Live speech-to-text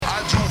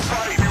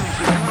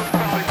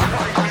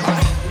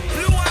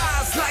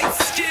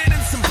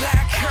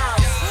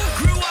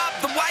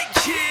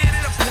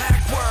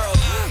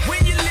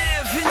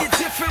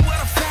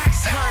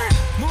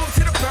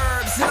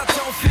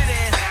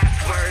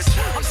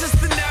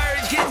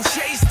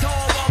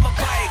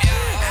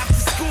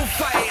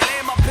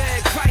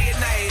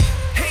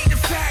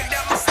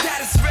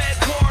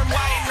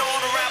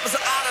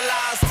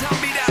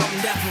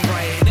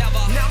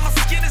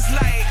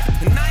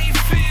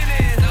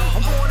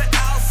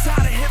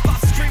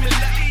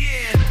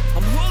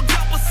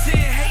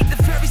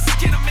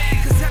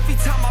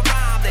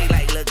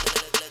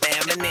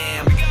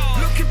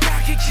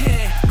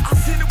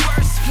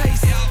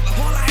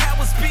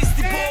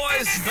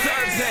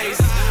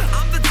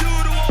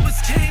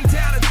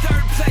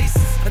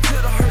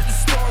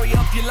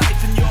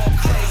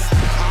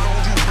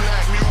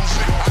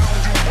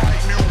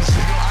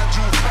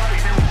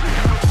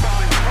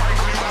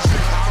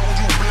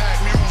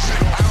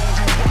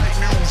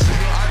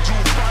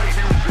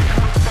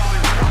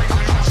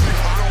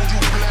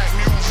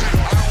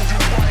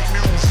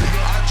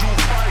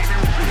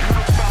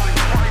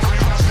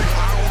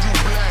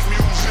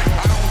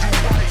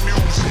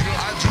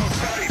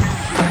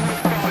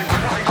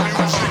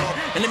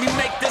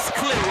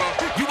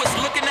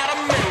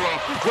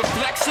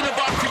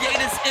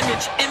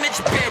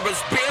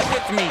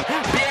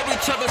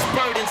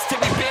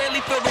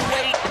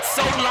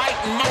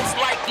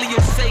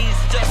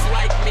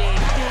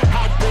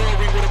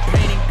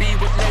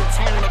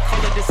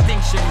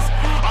emotions.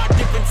 Our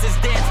differences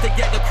dance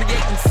together,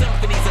 creating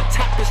symphonies of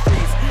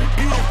tapestries,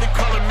 beautiful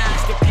color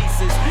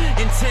masterpieces.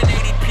 In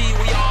 1080p,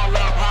 we all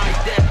love high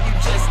def. You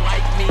just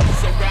like me,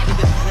 so rather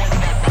than pointing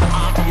at the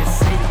obvious,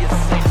 say to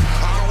yourself,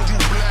 I don't do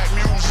black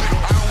music,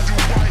 I don't do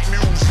white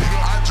music,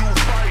 I do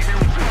fight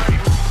music.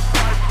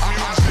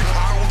 I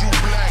don't do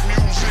black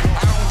music,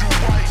 I don't do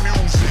white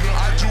music,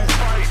 I do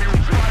fight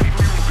music.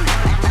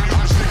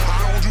 I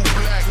don't do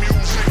black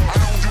music,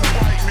 I don't do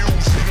white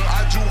music,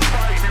 I do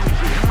fight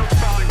music.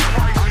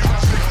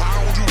 I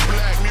don't do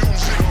black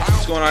music.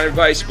 What's going on,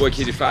 everybody? It's your boy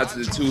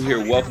kj52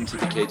 here. Welcome to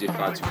the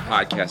kj52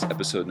 podcast,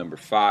 episode number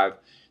 5.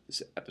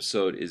 This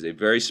episode is a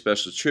very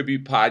special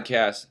tribute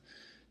podcast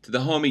to the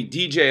homie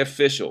DJ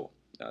Official.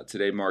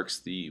 Today marks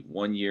the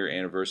 1-year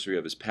anniversary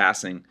of his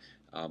passing,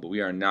 but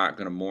we are not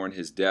going to mourn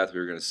his death.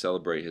 We're going to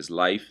celebrate his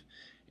life.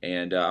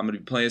 And I'm going to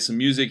be playing some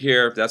music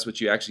here. If that's what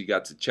you actually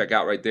got to check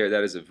out right there,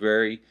 that is a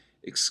very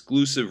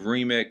exclusive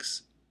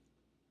remix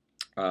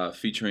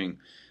featuring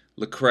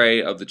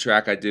Lecrae of the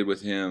track I did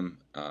with him,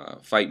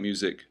 Fight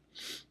Music,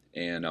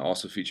 and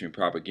also featuring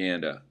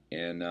Propaganda.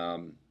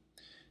 And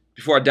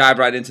before I dive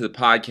right into the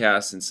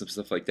podcast and some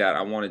stuff like that,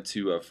 I wanted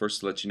to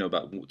first let you know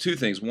about two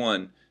things.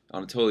 One,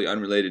 on a totally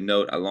unrelated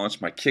note, I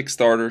launched my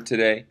Kickstarter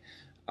today,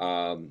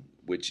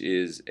 which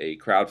is a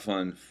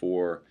crowdfund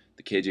for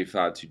the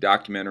kj52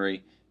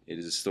 documentary. It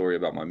is a story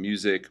about my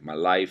music, my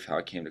life, how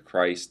I came to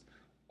Christ,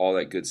 all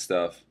that good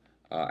stuff.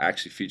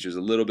 Actually features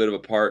a little bit of a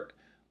part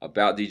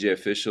about DJ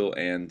Official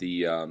and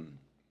the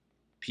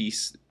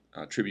piece,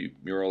 tribute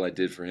mural I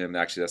did for him.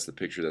 Actually, that's the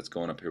picture that's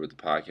going up here with the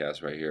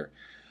podcast right here.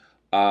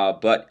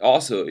 But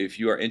also, if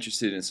you are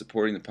interested in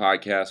supporting the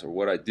podcast or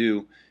what I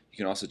do, you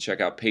can also check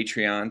out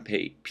Patreon,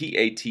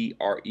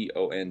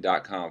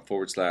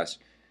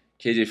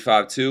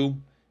 patreon.com/KJ52,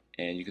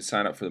 and you can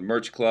sign up for the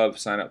merch club,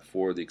 sign up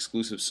for the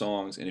exclusive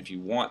songs, and if you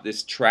want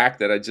this track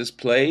that I just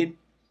played,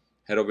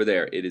 head over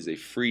there. It is a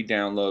free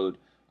download.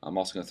 I'm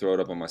also going to throw it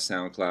up on my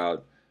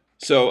SoundCloud.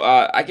 So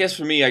I guess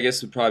for me,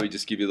 would probably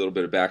just give you a little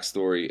bit of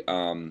backstory.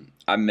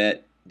 I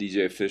met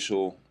DJ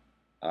Official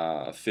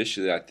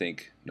officially, I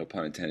think, no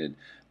pun intended,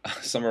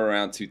 somewhere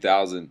around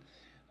 2000.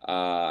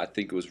 I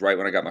think it was right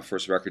when I got my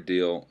first record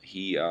deal.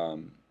 He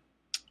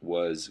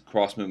was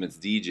Cross Movement's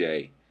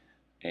DJ,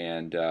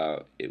 and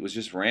it was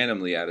just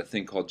randomly at a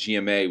thing called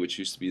GMA, which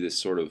used to be this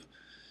sort of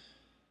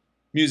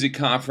music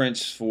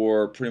conference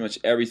for pretty much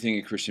everything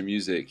in Christian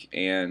music.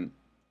 And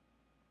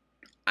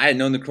I had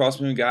known the Cross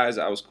Movement guys.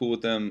 I was cool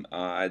with them.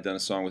 I had done a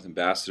song with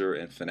Ambassador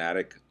and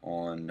Fanatic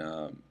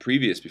on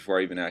previous, before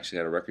I even actually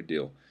had a record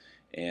deal.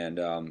 And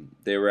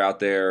they were out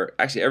there.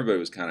 Actually, everybody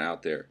was kind of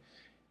out there.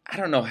 I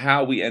don't know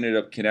how we ended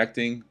up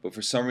connecting, but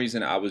for some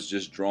reason I was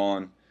just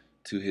drawn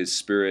to his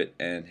spirit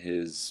and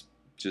his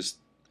just,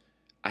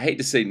 I hate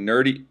to say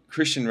nerdy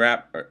Christian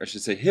rap, or I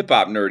should say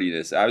hip-hop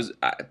nerdiness. I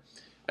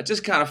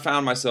just kind of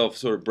found myself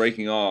sort of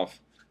breaking off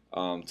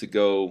to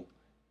go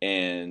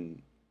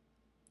and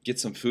get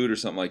some food or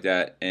something like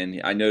that, and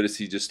I noticed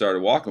he just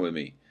started walking with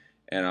me,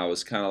 and I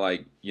was kind of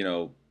like,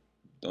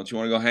 don't you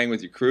want to go hang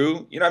with your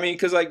crew? You know what I mean?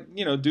 Because,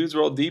 dudes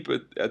roll deep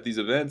at these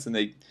events, and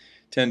they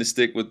tend to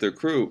stick with their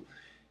crew.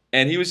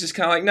 And he was just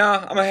kind of like,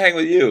 nah, I'm going to hang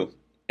with you.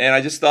 And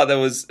I just thought that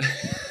was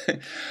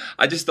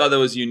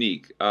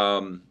unique.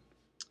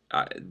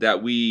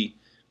 That we,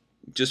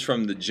 just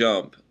from the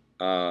jump,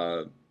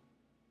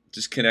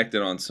 just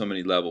connected on so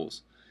many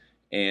levels.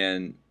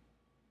 And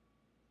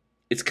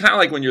it's kind of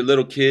like when you're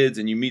little kids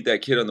and you meet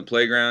that kid on the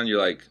playground, you're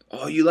like,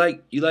 oh, you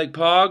like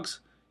Pogs?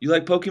 You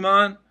like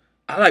Pokemon?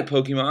 I like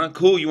Pokemon.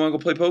 Cool, you want to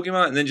go play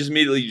Pokemon? And then just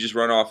immediately you just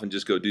run off and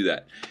just go do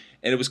that.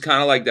 And it was kind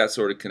of like that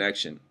sort of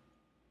connection.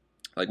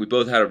 Like, we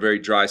both had a very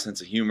dry sense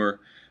of humor.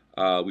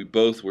 We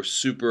both were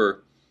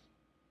super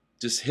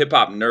just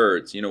hip-hop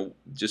nerds,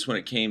 just when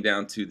it came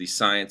down to the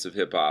science of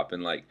hip-hop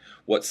and, like,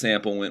 what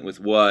sample went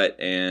with what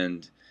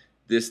and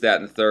this,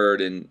 that, and the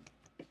third. And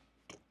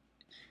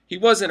he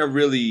wasn't a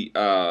really,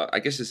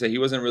 he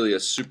wasn't really a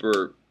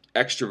super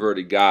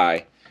extroverted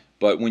guy.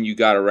 But when you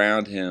got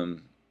around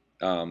him,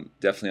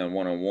 definitely on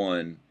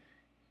one-on-one,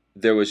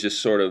 there was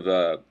just sort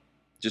of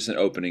just an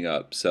opening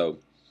up. So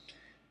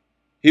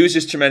he was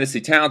just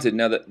tremendously talented.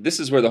 Now, this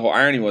is where the whole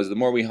irony was. The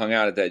more we hung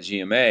out at that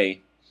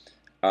GMA,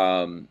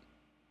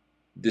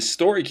 this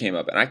story came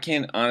up. And I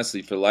can't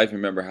honestly for life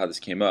remember how this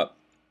came up.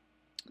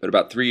 But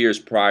about 3 years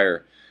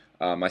prior,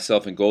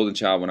 myself and Golden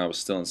Child, when I was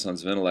still in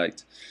Sons of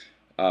Intellect,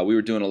 we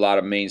were doing a lot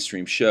of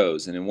mainstream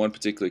shows. And in one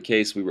particular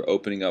case, we were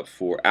opening up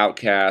for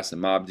Outkast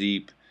and Mobb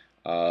Deep,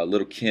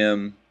 Lil'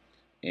 Kim,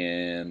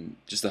 and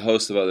just a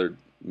host of other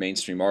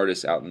mainstream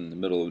artists out in the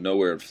middle of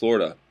nowhere in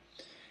Florida.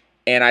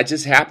 And I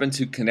just happened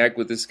to connect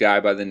with this guy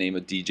by the name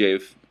of DJ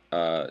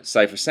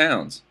Cypher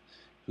Sounds,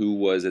 who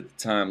was at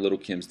the time Lil'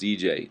 Kim's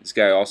DJ. This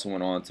guy also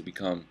went on to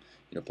become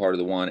part of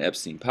the Juan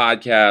Epstein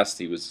podcast.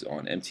 He was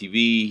on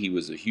MTV. He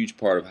was a huge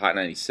part of Hot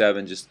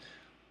 97, just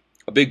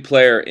a big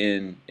player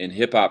in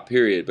hip-hop,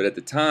 period. But at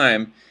the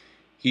time,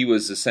 he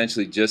was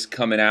essentially just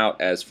coming out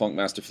as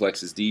Funkmaster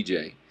Flex's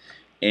DJ.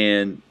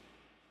 And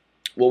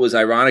what was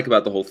ironic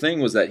about the whole thing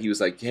was that he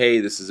was like, hey,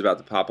 this is about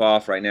to pop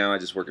off right now. I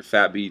just work at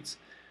Fat Beats.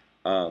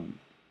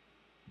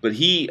 But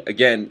he,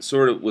 again,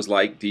 sort of was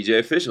like DJ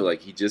Official.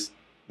 Like, he just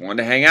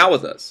wanted to hang out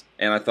with us.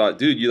 And I thought,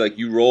 dude,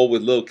 you roll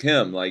with Lil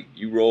Kim. Like,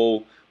 you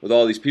roll with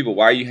all these people.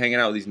 Why are you hanging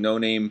out with these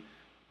no-name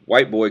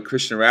white boy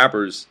Christian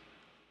rappers?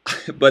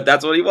 But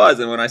that's what he was.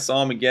 And when I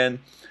saw him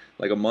again,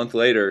 like a month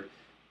later,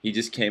 he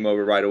just came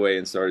over right away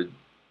and started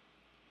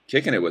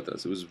kicking it with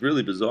us. It was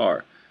really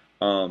bizarre.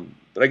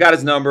 But I got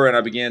his number, and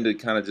I began to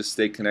kind of just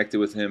stay connected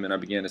with him, and I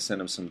began to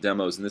send him some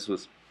demos. And this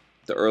was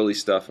the early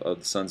stuff of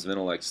the Sons of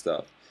Intellect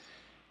stuff.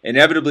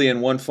 Inevitably,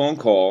 in one phone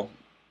call,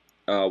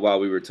 while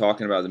we were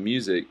talking about the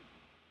music,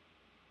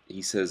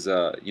 he says,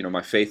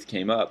 my faith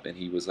came up, and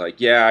he was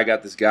like, yeah, I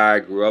got this guy I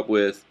grew up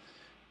with.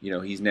 He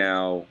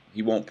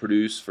won't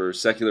produce for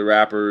secular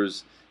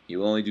rappers. He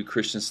will only do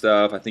Christian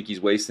stuff. I think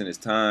he's wasting his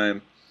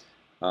time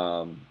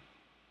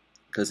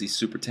because he's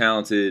super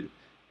talented,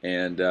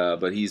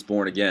 but he's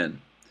born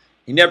again.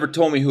 He never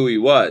told me who he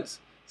was.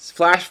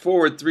 Flash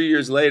forward 3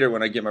 years later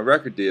when I get my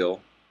record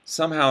deal,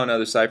 somehow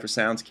another Cypher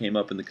Sounds came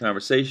up in the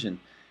conversation,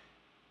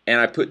 and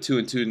I put two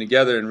and two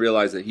together and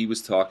realized that he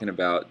was talking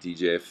about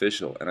DJ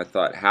Official. And I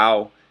thought,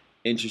 how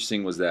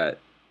interesting was that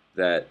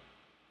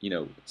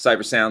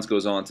Cypher Sounds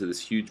goes on to this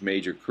huge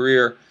major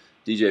career.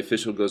 DJ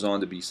Official goes on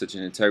to be such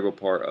an integral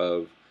part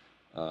of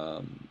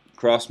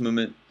Cross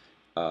Movement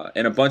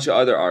and a bunch of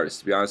other artists,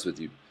 to be honest with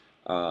you.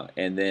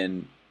 And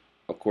then,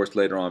 of course,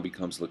 later on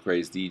becomes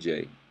Lecrae's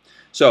DJ.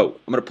 So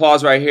I'm going to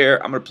pause right here.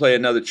 I'm going to play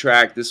another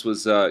track. This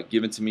was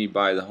given to me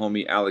by the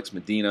homie Alex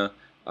Medina.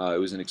 It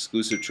was an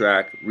exclusive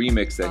track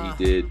remix that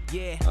he did.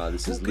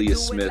 This is Leah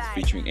Smith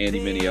featuring Andy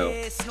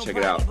Mineo. Check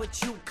it out.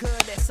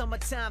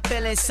 Summertime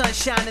feeling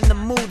sunshine and the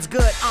mood's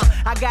good.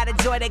 I got a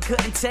joy they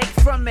couldn't take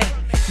from me.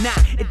 Nah,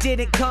 it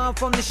didn't come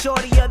from the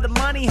shorty or the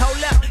money.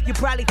 Hold up, you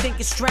probably think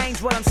it's strange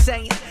what I'm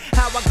saying.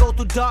 How I go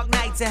through dark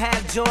nights to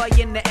have joy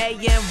in the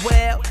AM.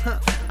 Well,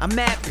 I'm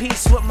at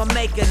peace with my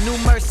maker. New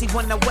mercy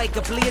when I wake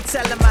up. Leah,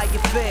 tell him how you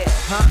feel,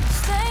 huh?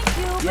 Thank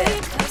you,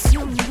 because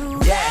you knew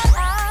that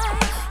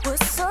I was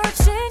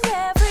searching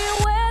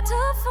everywhere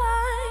to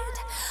find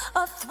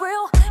a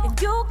thrill,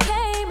 and you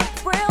came and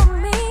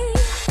thrilled me.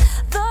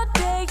 The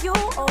day you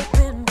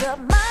opened up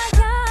my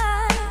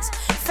eyes,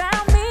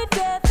 found me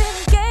death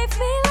and gave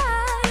me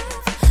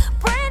life.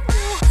 Brand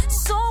new,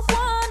 so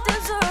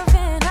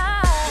undeserving.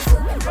 You're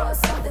looking for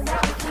something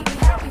that will keep me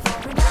happy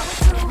for now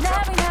with you. And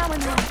every now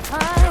and then I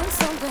find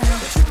something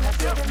that you have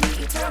given me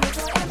eternal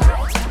joy, and my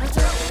eternal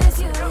joy is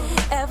you.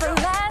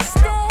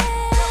 Everlasting.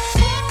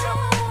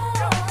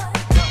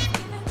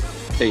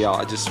 Hey y'all,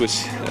 I just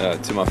switched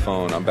to my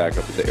phone. I'm back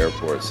up at the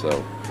airport,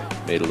 so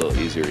made it a little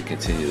easier to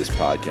continue this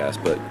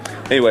podcast. But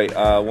anyway,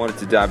 I wanted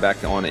to dive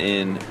back on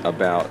in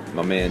about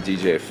my man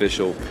DJ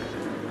Official.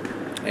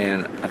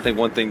 And I think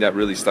one thing that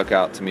really stuck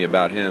out to me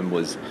about him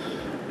was,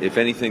 if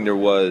anything there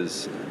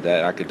was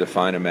that I could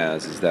define him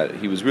as, is that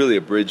he was really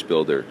a bridge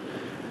builder.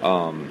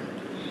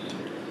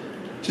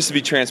 Just to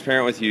be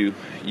transparent with you,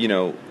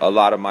 a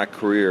lot of my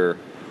career,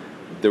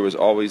 there was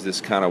always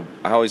this I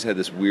always had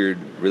this weird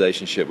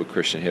relationship with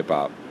Christian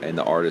hip-hop and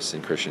the artists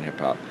in Christian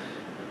hip-hop.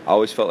 I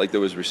always felt like there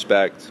was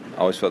respect.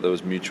 I always felt there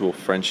was mutual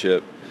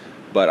friendship.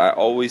 But I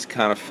always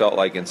kind of felt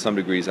like, in some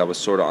degrees, I was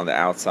sort of on the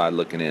outside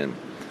looking in.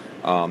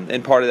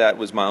 And part of that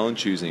was my own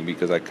choosing,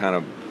 because I kind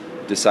of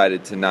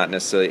decided to not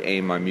necessarily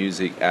aim my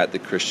music at the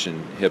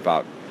Christian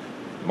hip-hop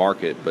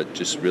market, but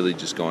just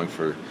going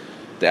for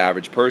the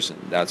average person.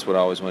 That's what I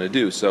always wanted to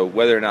do. So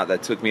whether or not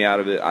that took me out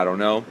of it, I don't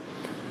know.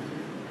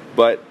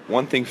 But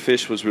one thing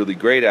Fish was really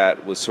great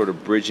at was sort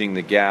of bridging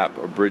the gap,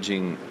 or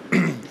bridging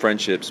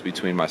friendships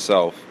between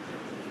myself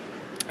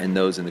and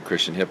those in the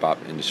Christian hip-hop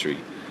industry.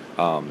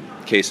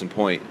 Case in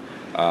point,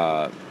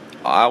 I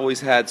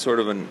always had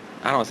sort of I don't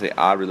want to say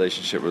odd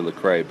relationship with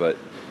Lecrae, but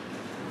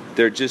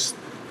they're just,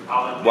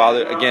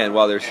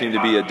 while there seemed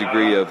to be a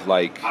degree of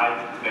like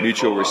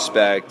mutual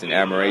respect and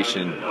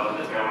admiration,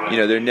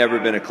 there never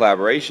been a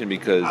collaboration,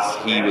 because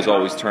he was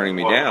always turning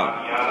me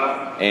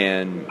down.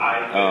 And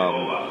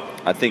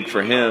I think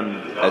for him,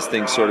 as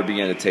things sort of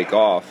began to take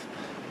off,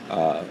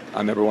 I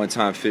remember one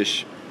time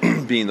Fish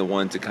being the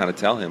one to kind of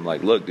tell him,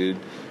 like, look, dude,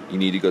 you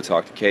need to go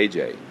talk to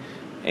KJ.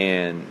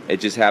 And it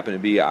just happened to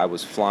be, I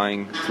was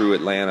flying through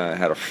Atlanta, I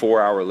had a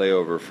 4-hour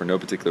layover for no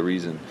particular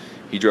reason.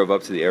 He drove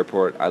up to the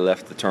airport, I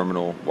left the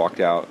terminal, walked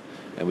out,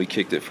 and we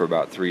kicked it for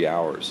about 3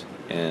 hours.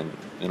 And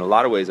in a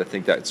lot of ways, I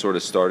think that sort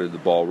of started the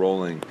ball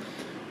rolling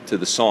to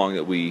the song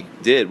that we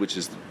did, which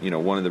is,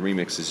 one of the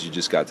remixes you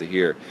just got to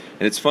hear.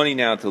 And it's funny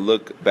now to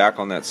look back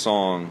on that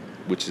song,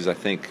 which is, I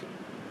think,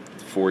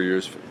 4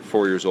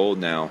 years old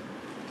now,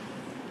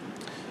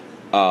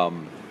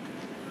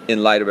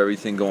 in light of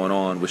everything going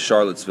on with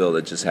Charlottesville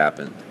that just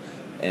happened,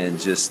 and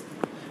just,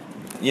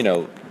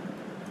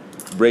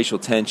 racial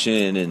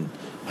tension, and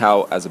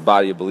how, as a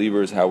body of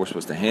believers, how we're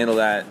supposed to handle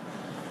that.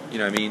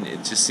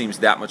 It just seems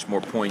that much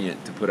more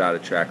poignant to put out a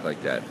track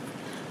like that.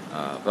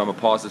 But I'm going to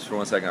pause this for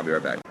 1 second. I'll be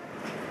right back.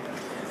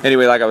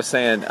 Anyway, like I was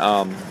saying,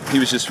 he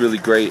was just really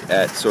great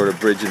at sort of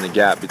bridging the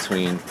gap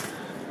between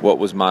what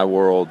was my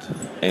world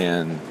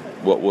and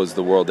what was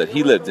the world that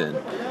he lived in.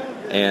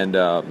 And,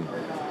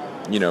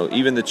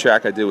 even the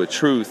track I did with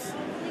Truth,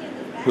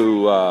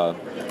 who I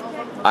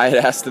had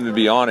asked him to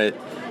be on it,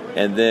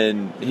 and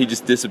then he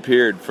just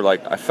disappeared for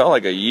I felt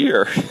like a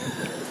year.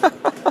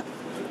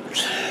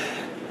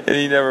 And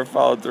he never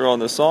followed through on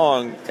the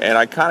song, and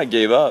I kind of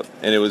gave up.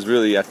 And it was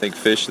really, I think,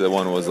 Fish that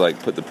one was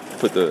put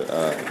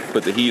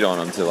the heat on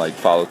him to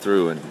follow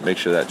through and make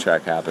sure that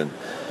track happened.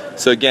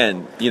 So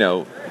again,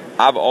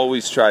 I've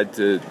always tried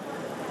to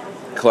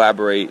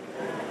collaborate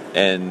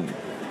and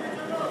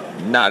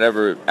not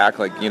ever act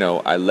like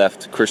I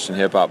left Christian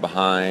hip hop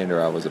behind,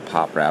 or I was a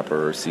pop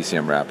rapper or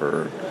CCM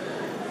rapper or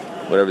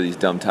whatever these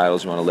dumb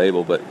titles you want to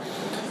label. But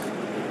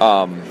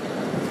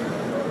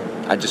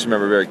I just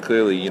remember very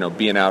clearly,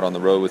 being out on the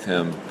road with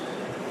him,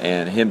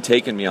 and him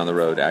taking me on the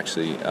road,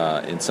 actually,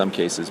 in some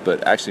cases,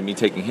 but actually me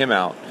taking him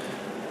out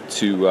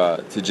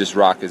to just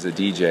rock as a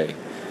DJ.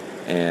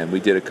 And we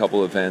did a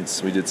couple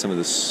events. We did some of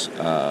this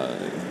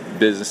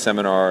business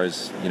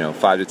seminars,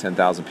 5,000 to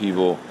 10,000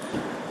 people.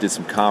 Did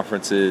some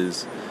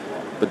conferences.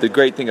 But the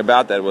great thing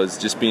about that was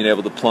just being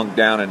able to plunk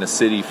down in a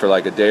city for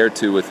a day or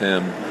two with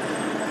him,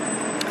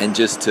 and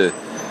just to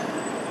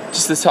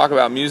talk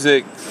about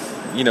music.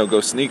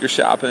 Go sneaker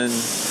shopping.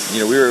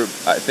 We were,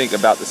 I think,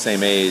 about the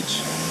same age,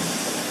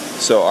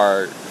 so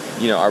our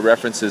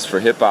references for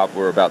hip hop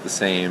were about the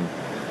same.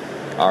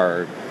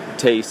 Our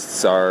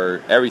tastes, our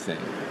everything,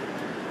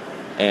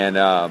 and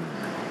I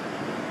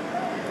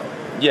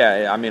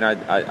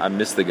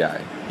miss the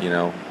guy.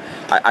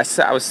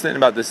 I was thinking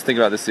about this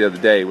the other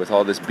day with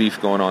all this beef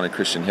going on in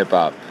Christian hip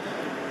hop.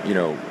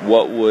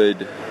 What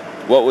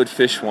would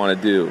Fish want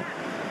to do?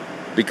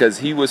 Because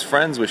he was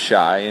friends with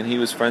Shy and he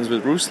was friends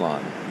with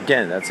Ruslan.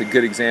 Again, that's a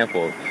good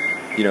example.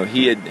 He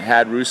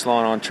had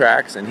Ruslan on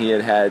tracks and he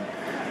had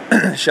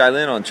Shy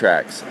Lynn on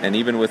tracks. And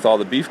even with all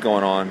the beef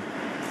going on,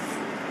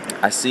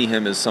 I see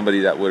him as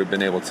somebody that would have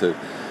been able to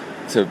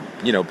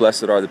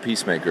blessed are the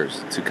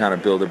peacemakers, to kind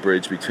of build a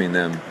bridge between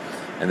them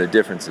and their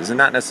differences. And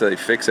not necessarily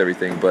fix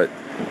everything, but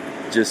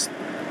just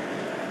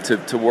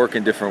to work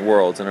in different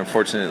worlds. And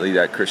unfortunately,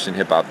 that Christian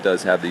hip-hop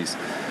does have these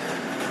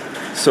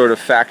sort of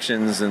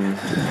factions and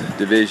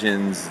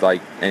divisions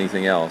like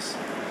anything else.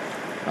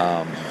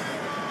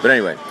 But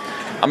anyway,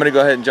 I'm going to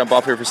go ahead and jump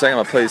off here for a second. I'm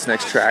going to play this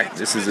next track.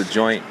 This is a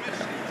joint.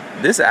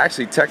 This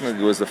actually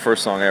technically was the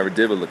first song I ever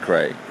did with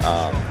Lecrae.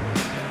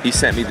 He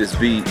sent me this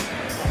beat,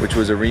 which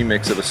was a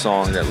remix of a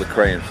song that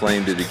Lecrae and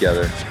Flame did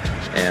together.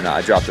 And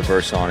I dropped a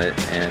verse on it,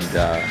 and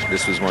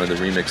this was one of the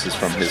remixes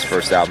from his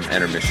first album,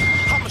 Intermission.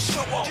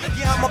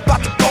 I'm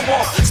about to go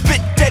off,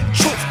 spit that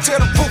truth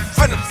to the roof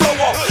and the flow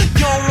off.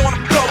 You don't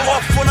wanna blow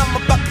off when I'm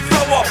about to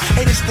flow off.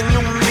 Hey, this the new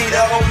me,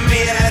 the old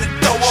me, I had to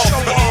throw off.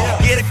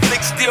 Yeah, the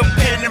click still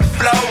pin and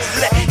flows.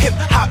 Let hip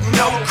hop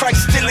know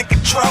Christ still in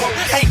control.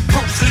 Ain't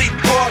Bruce Lee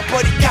boy,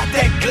 but he got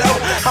that glow.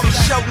 I'ma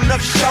show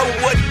enough show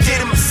what he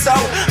did in my soul.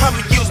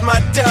 I'ma use my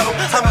dough,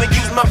 I'ma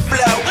use my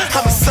flow.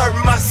 I'ma serve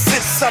my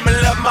sis, I'ma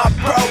love my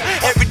bro.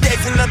 Every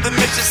day's another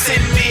mission,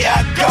 send me,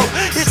 I go.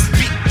 It's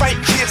beat right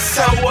here,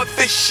 so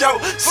official.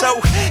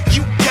 So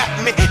you got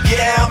me,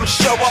 yeah, I'ma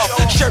show off.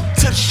 Shirt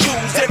to the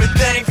shoes,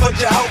 everything for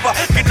Jehovah.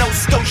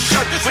 Gnosco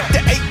shirt with the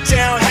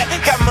 8-down hat.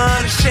 Got my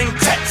unashamed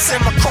tats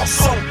and my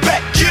cross on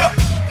back, yeah.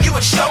 You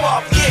a show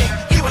off,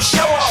 yeah, you a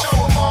show off.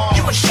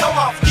 You a show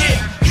off, yeah,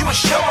 you a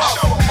show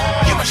off.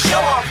 You a show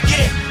off,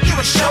 yeah, you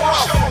a show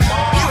off.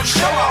 You a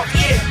show off,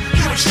 yeah,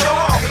 you a show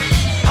off.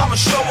 I'm a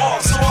show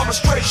off, so I'm a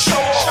straight show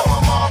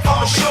off.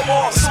 I'm a show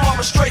off, so I'm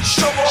a straight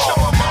show off.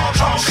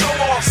 I'm a show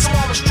off, so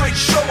I'm a straight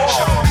show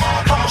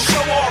off. I'm a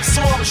show off,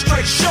 so I'm a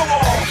straight show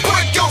off.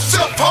 Put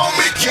yourself on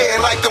me, yeah,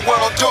 like the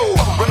world do.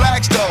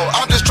 Relax though,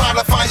 I'm just trying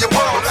to find your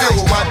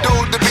worldview. My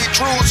dude to be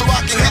true, so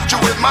I can hit you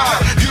with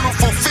mine.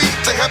 Beautiful feet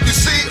to help you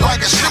see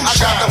like a shoe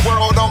shine. I got the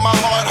world on my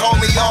heart,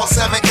 homie, all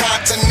 7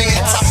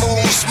 continents. I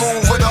move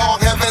smooth with all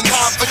heaven's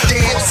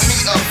confidence. Me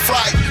a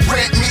flight,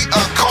 rent me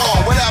a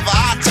car, whatever.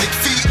 I take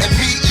feet and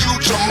meet you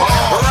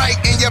tomorrow. Right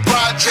in your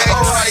project,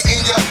 right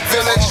in your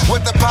village,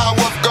 with the power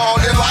of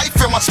God and life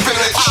in my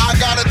spillage. I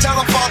gotta tell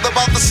them, Father,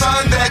 about the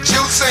sun that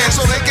you send,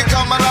 so they can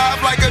come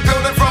alive like a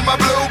building from a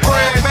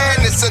blueprint.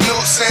 Man, it's a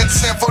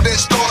nuisance, sinful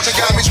distortion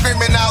got me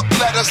screaming out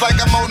letters like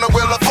I'm on the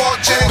wheel of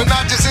fortune. But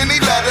not just any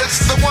letters,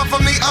 the one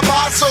from the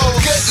apostles.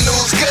 Good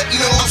news,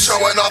 I'm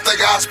showing off the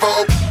gospel.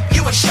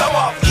 You a show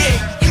off,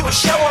 yeah, you a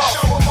show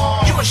off.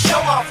 You a show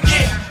off,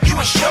 yeah, you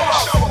a show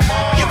off.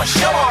 You a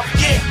show off,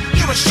 yeah,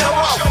 you a show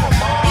off.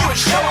 You a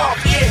show off,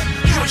 yeah,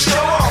 you a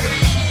show off.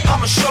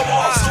 I'm a show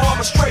off, so I'm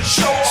a straight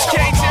show off.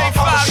 kj52.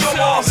 I'm a show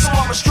off, so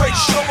I'm a straight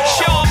show off.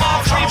 Show 'em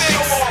off, I'm a remix.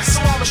 show off,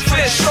 so I'm a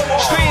straight show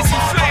off. Greasy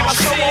Flame, I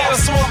see you.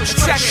 So I'm a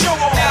straight Check it show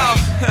off. now.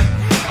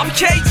 I'm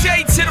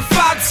KJ to the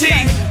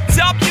 5T.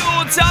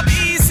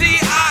 W-W-E-Z-I-E.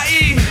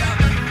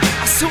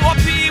 I saw a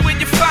B when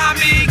you find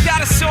me.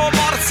 Gotta show 'em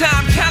all the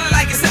time, kinda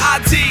like it's the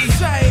ID.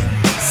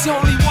 It's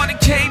only one in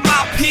K,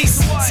 my piece.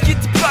 Let's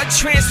get the blood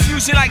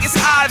transfusion like it's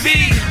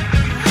IV.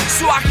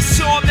 So I can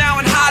show 'em now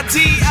in high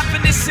D.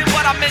 Definition,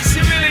 what I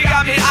mentioned really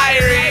got me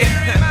irie.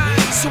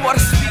 So what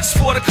a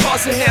speech for the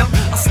cause of him.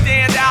 I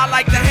stand out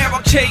like the hero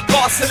K.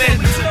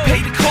 Garceman.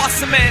 Pay the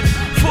cost of men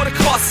for the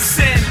cost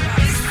of sin.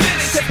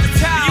 Take the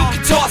towel,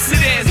 you can toss it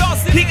in.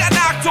 He got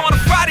knocked on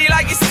a Friday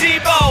like it's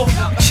Debo.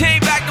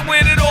 Came back to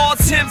win it all,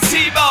 Tim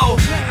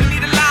Tebow.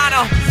 Need a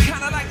liner,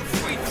 kinda like a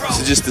free throw.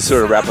 So just to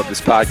sort of wrap up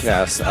this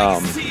podcast,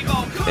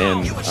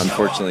 and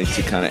unfortunately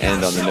to kind of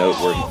end on the note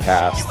where he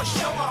passed,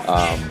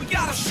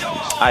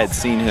 I had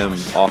seen him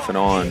off and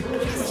on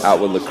out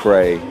with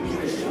Lecrae,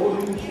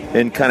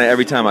 and kind of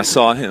every time I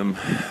saw him,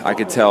 I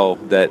could tell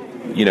that,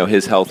 you know,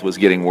 his health was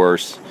getting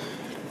worse.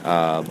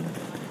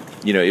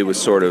 You know, it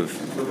was sort of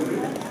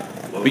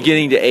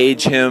beginning to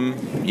age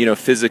him, you know,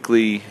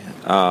 physically.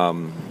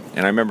 And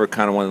I remember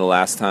kind of one of the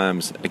last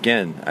times,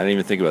 again, I didn't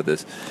even think about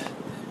this,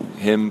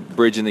 him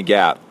bridging the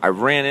gap. I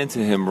ran into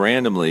him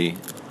randomly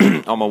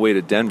on my way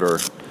to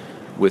Denver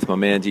with my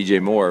man DJ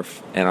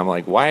Morph, and I'm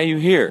like, why are you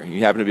here?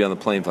 You happen to be on the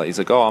plane flight. He's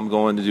like, oh, I'm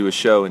going to do a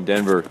show in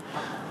Denver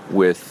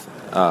with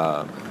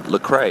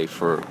Lecrae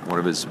for one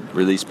of his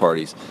release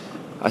parties.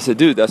 I said,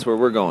 dude, that's where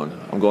we're going.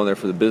 I'm going there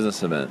for the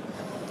business event.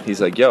 He's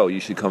like, yo, you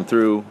should come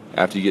through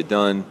after you get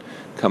done,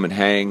 come and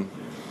hang.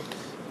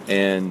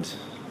 And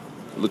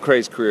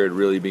Lecrae's career had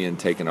really been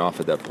taken off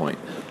at that point.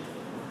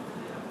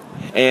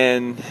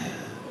 And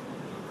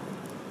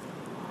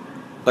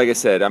like I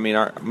said, I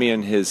mean, me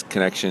and his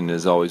connection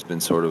has always been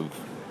sort of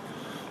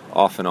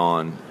off and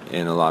on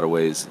in a lot of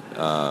ways,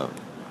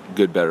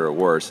 good, better, or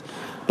worse.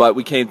 But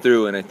we came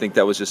through, and I think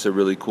that was just a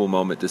really cool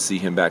moment to see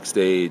him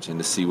backstage and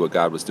to see what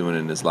God was doing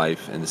in his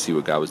life and to see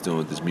what God was doing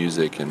with his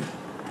music. And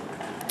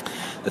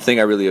the thing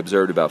I really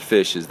observed about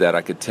Fish is that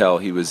I could tell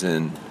he was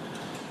in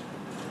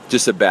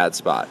just a bad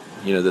spot.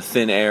 You know, the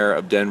thin air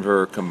of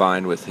Denver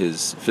combined with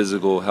his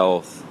physical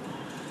health,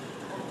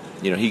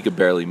 you know, he could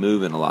barely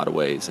move in a lot of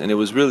ways. And it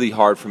was really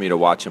hard for me to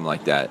watch him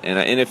like that.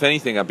 And if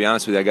anything, I'll be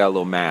honest with you, I got a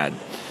little mad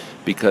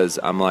because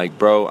I'm like,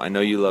 bro, I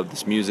know you love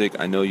this music.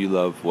 I know you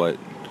love what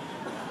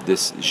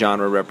this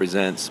genre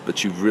represents,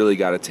 but you've really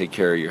got to take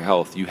care of your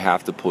health. You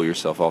have to pull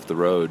yourself off the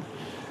road.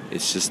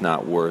 It's just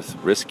not worth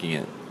risking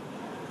it.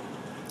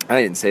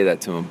 I didn't say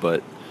that to him,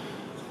 but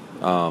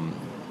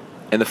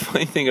and the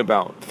funny thing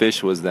about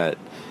Fish was that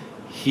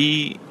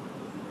he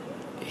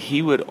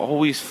would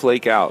always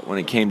flake out when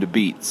it came to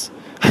beats.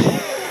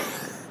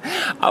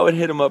 I would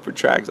hit him up for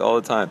tracks all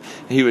the time.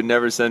 He would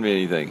never send me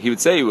anything. He would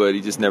say he would,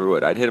 he just never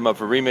would. I'd hit him up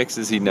for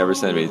remixes, he'd never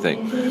send me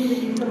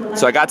anything.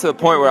 So I got to the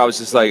point where I was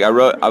just like, I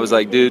was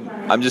like, dude,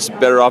 I'm just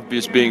better off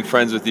just being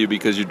friends with you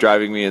because you're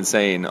driving me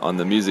insane on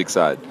the music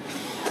side.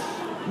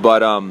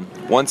 But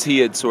once he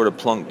had sort of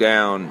plunked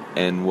down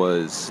and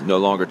was no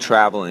longer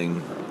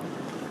traveling,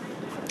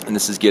 and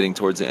this is getting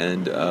towards the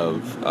end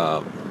of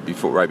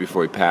right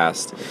before he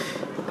passed,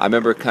 I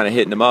remember kind of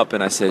hitting him up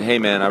and I said, hey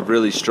man, I've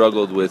really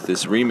struggled with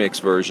this remix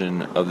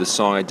version of the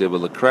song I did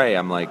with Lecrae.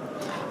 I'm like,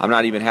 I'm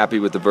not even happy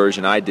with the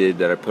version I did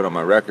that I put on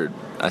my record.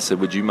 I said,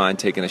 would you mind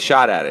taking a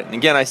shot at it? And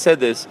again, I said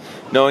this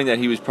knowing that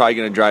he was probably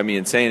going to drive me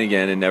insane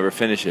again and never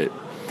finish it.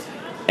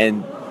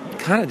 And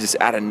kind of just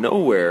out of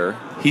nowhere,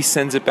 he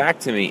sends it back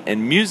to me.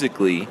 And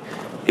musically,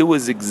 it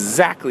was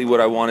exactly what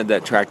I wanted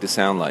that track to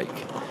sound like.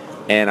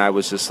 And I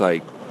was just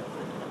like,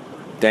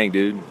 dang,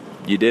 dude,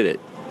 you did it.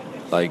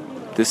 Like,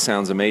 this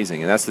sounds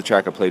amazing. And that's the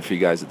track I played for you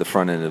guys at the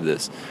front end of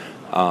this.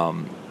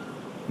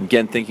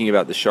 Again, thinking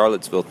about the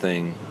Charlottesville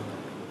thing,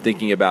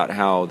 thinking about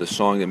how the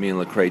song that me and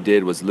Lecrae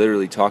did was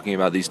literally talking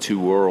about these two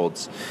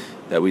worlds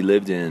that we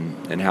lived in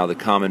and how the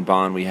common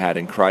bond we had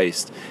in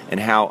Christ, and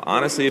how,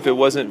 honestly, if it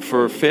wasn't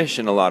for Fish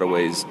in a lot of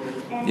ways,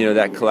 you know,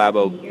 that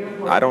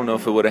collabo, I don't know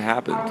if it would have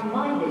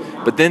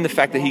happened. But then the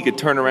fact that he could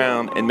turn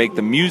around and make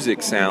the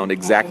music sound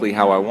exactly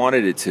how I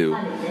wanted it to,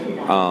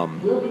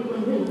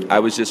 I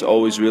was just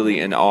always really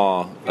in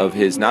awe of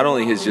his, not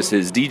only his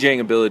DJing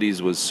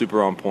abilities was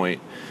super on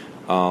point,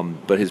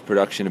 but his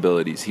production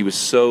abilities. He was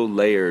so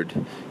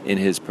layered in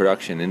his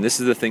production. And this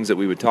is the things that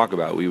we would talk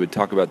about. We would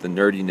talk about the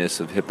nerdiness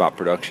of hip-hop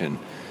production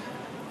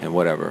and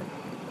whatever.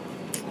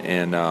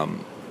 And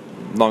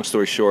long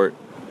story short,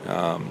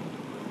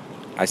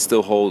 I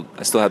still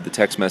have the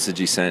text message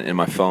he sent in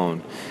my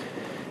phone.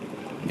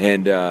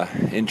 And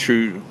in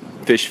true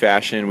Fish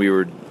fashion, we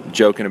were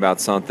joking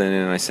about something,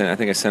 and I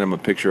think I sent him a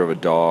picture of a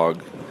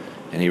dog,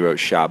 and he wrote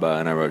Shaba,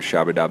 and I wrote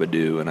Shabba Dabba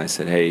Doo, and I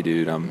said, hey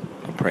dude, I'm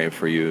praying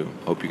for you,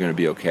 hope you're going to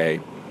be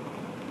okay.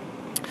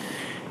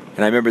 And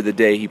I remember the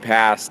day he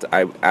passed,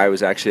 I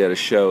was actually at a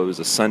show. It was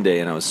a Sunday,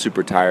 and I was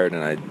super tired,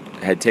 and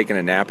I had taken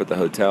a nap at the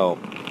hotel,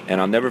 and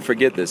I'll never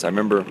forget this. I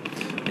remember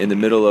in the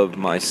middle of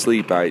my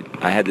sleep, I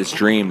had this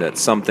dream that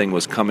something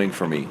was coming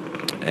for me,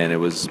 and it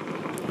was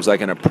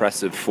like an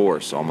oppressive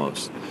force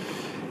almost.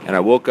 And I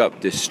woke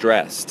up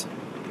distressed,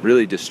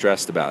 really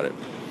distressed about it.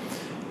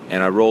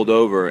 And I rolled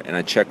over and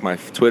I checked my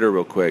Twitter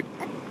real quick,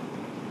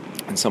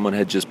 and someone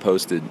had just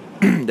posted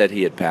that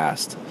he had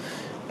passed,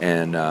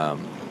 and I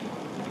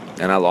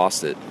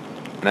lost it.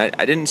 And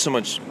I didn't so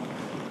much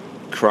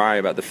cry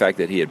about the fact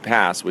that he had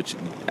passed, which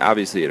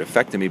obviously it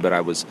affected me, but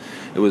it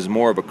was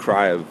more of a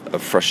cry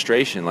of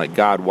frustration, like,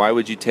 God, why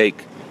would you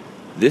take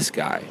this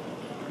guy?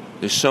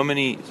 There's so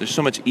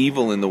much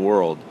evil in the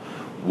world.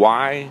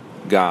 Why,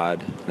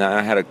 God? Now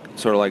I had a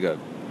sort of like a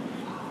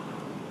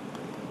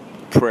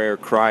prayer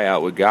cry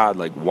out with God,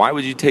 like, why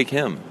would you take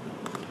him?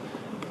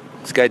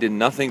 This guy did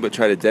nothing but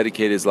try to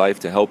dedicate his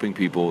life to helping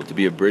people, to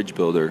be a bridge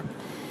builder.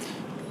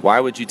 Why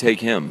would you take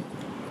him?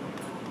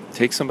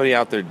 Take somebody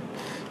out there.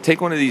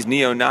 Take one of these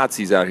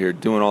neo-Nazis out here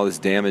doing all this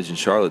damage in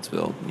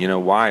Charlottesville. You know,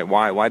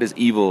 why does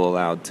evil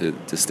allowed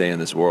to stay in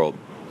this world?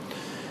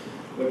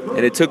 And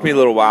it took me a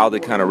little while to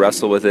kind of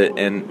wrestle with it.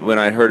 And when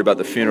I heard about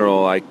the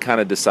funeral, I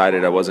kind of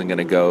decided I wasn't going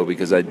to go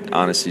because I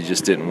honestly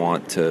just didn't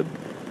want to.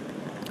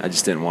 I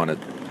just didn't want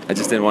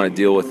to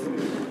deal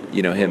with,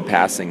 you know, him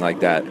passing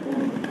like that.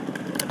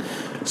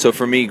 So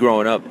for me,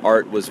 growing up,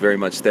 art was very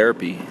much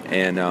therapy,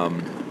 and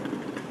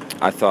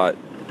I thought,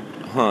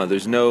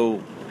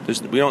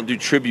 we don't do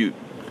tribute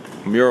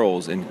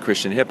murals in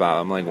Christian hip hop.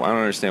 I'm like, well, I don't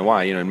understand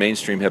why. You know, in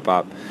mainstream hip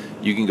hop,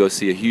 you can go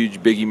see a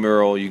huge Biggie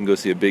mural, you can go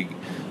see a big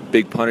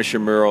Punisher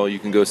mural, you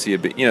can go see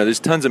there's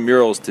tons of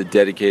murals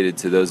dedicated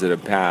to those that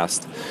have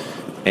passed.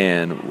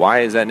 And why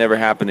has that never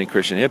happened in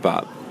Christian hip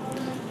hop?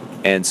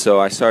 And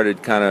so I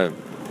started kind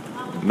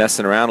of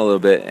messing around a little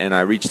bit, and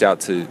I reached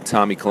out to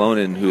Tommy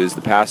Colonin, who is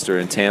the pastor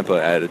in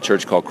Tampa at a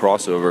church called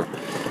Crossover,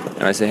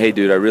 and I said, hey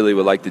dude, I really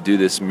would like to do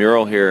this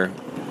mural here.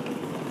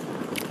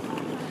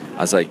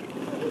 I was like,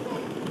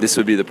 this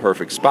would be the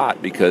perfect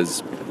spot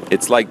because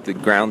it's like the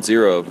ground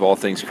zero of all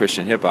things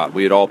Christian hip hop.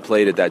 We had all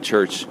played at that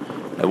church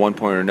at one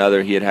point or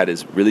another. He had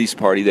his release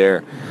party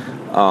there.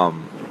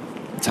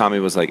 Tommy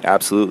was like,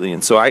 absolutely.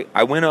 And so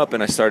I went up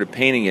and I started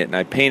painting it, and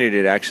I painted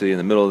it actually in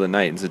the middle of the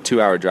night. It's a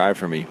 2-hour drive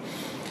for me.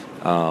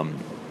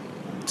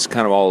 It's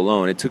kind of all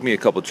alone. It took me a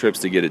couple trips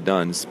to get it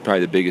done. It's probably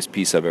the biggest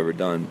piece I've ever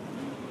done.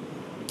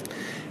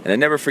 And I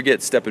never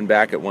forget stepping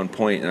back at one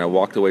point, and I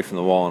walked away from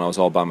the wall, and I was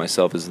all by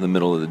myself. It was in the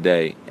middle of the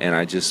day, and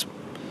I just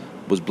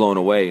was blown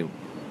away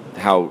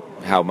how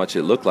much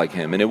it looked like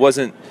him. And it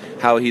wasn't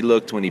how he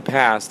looked when he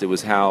passed. It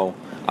was how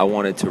I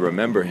wanted to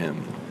remember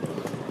him.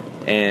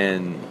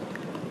 And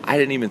I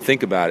didn't even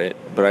think about it,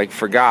 but I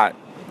forgot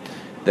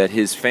that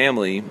his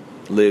family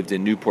lived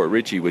in Newport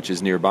Richey, which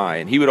is nearby,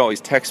 and he would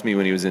always text me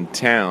when he was in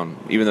town,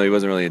 even though he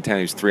wasn't really in town.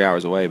 He was 3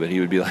 hours away, but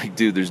he would be like,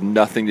 dude, there's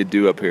nothing to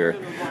do up here.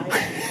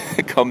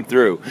 Come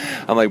through.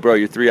 I'm like, bro,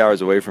 you're 3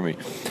 hours away from me.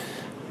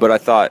 But I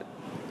thought,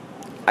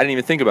 I didn't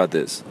even think about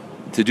this.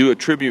 To do a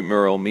tribute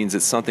mural means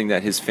it's something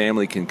that his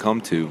family can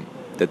come to,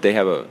 that they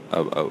have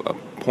a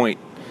point,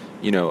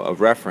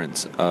 of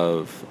reference,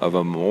 of a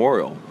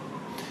memorial.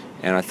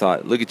 And I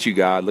thought, look at you,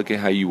 God. Look at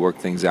how you work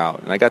things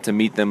out. And I got to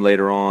meet them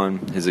later on,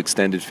 his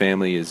extended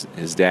family,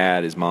 his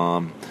dad, his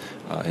mom,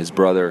 his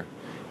brother.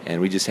 And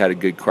we just had a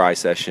good cry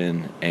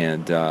session.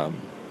 And,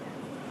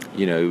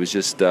 it was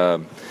just,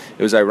 it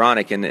was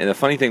ironic. And the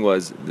funny thing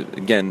was,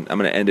 again, I'm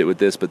going to end it with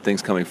this, but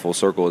things coming full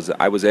circle, is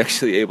I was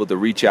actually able to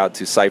reach out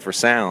to Cypher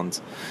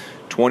Sounds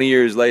 20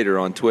 years later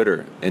on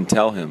Twitter and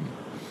tell him,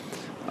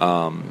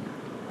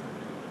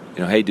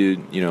 hey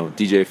dude,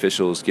 DJ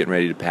Official is getting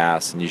ready to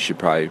pass and you should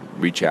probably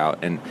reach out.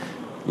 And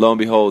lo and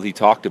behold, he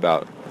talked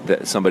about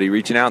that somebody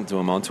reaching out to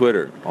him on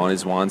Twitter on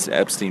his Juan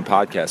Epstein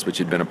podcast, which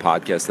had been a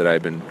podcast that I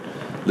had been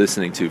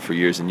listening to for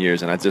years and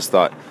years. And I just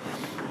thought,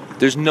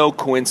 there's no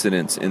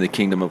coincidence in the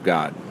kingdom of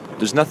God.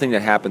 There's nothing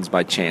that happens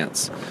by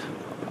chance.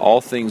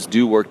 All things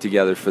do work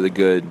together for the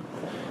good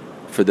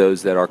for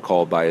those that are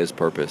called by his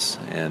purpose.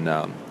 And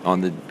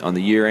on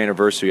the year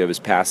anniversary of his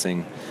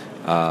passing,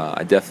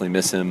 I definitely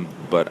miss him,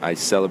 but I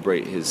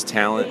celebrate his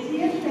talent,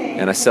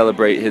 and I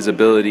celebrate his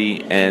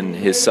ability and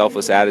his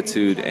selfless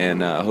attitude,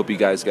 and I hope you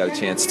guys got a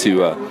chance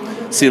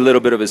to see a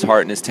little bit of his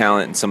heart and his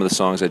talent in some of the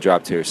songs I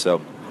dropped here.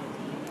 So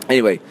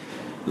anyway,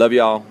 love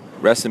y'all.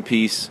 Rest in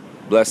peace.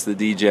 Bless the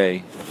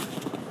DJ.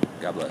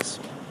 God bless.